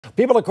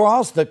People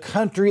across the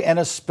country and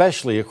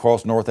especially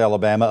across North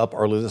Alabama up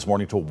early this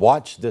morning to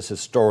watch this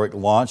historic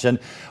launch. And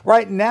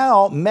right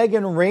now,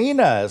 Megan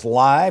Reyna is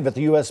live at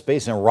the U.S.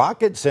 Space and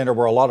Rocket Center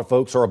where a lot of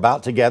folks are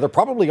about to gather,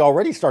 probably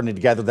already starting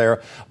to gather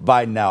there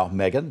by now.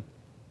 Megan?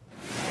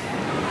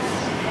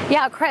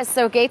 Yeah, Chris,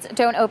 so gates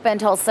don't open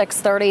until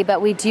 6:30, but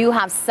we do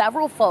have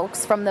several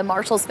folks from the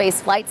Marshall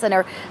Space Flight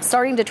Center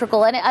starting to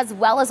trickle in, as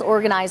well as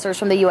organizers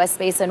from the U.S.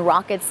 Space and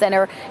Rocket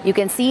Center. You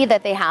can see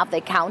that they have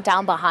the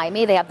countdown behind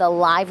me. They have the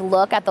live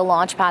look at the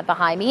launch pad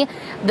behind me.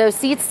 Those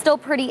seats still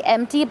pretty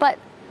empty, but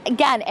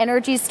again,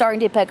 energy is starting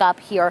to pick up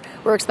here.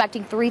 We're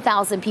expecting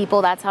 3,000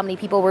 people. That's how many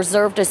people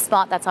reserved a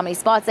spot. That's how many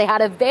spots they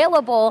had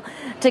available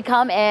to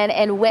come in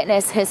and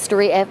witness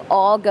history if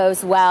all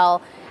goes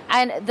well.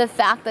 And the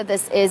fact that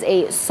this is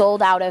a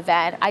sold-out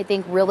event, I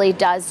think really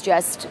does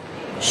just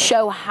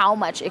show how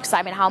much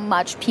excitement, how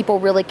much people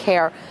really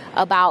care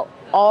about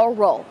our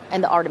role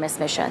in the Artemis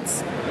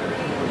missions.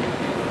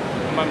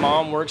 My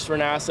mom works for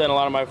NASA, and a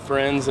lot of my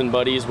friends and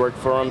buddies work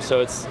for them, so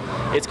it's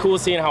cool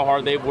seeing how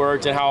hard they've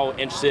worked and how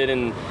interested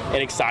and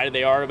excited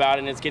they are about it,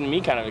 and it's getting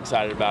me kind of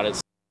excited about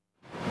it.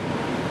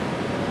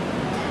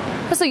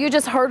 So you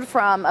just heard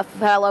from a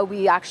fellow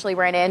we actually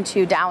ran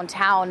into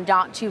downtown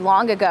not too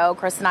long ago.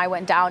 Chris and I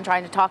went down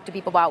trying to talk to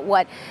people about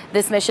what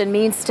this mission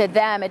means to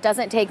them. It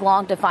doesn't take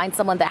long to find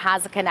someone that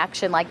has a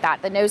connection like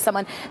that knows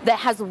someone that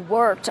has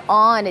worked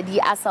on the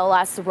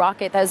SLS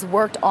rocket, that has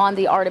worked on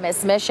the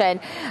Artemis mission.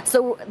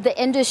 So the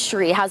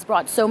industry has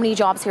brought so many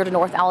jobs here to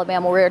North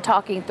Alabama. We're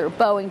talking through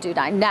Boeing,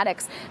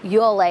 Dynetics,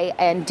 ULA,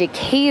 and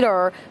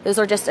Decatur. Those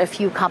are just a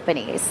few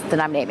companies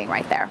that I'm naming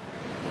right there.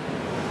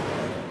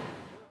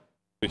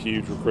 A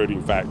huge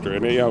recruiting factor,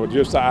 and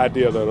just the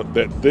idea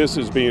that this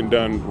is being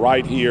done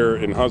right here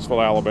in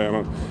Huntsville,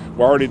 Alabama.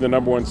 We're already the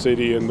 #1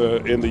 city in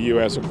the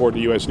U.S.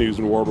 according to U.S. News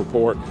and World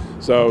Report.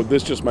 So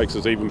this just makes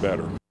us even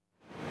better.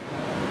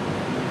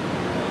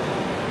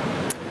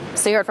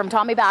 So you heard from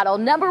Tommy Battle,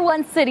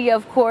 #1 city,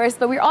 of course,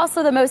 but we're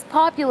also the most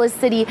populous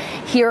city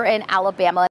here in Alabama.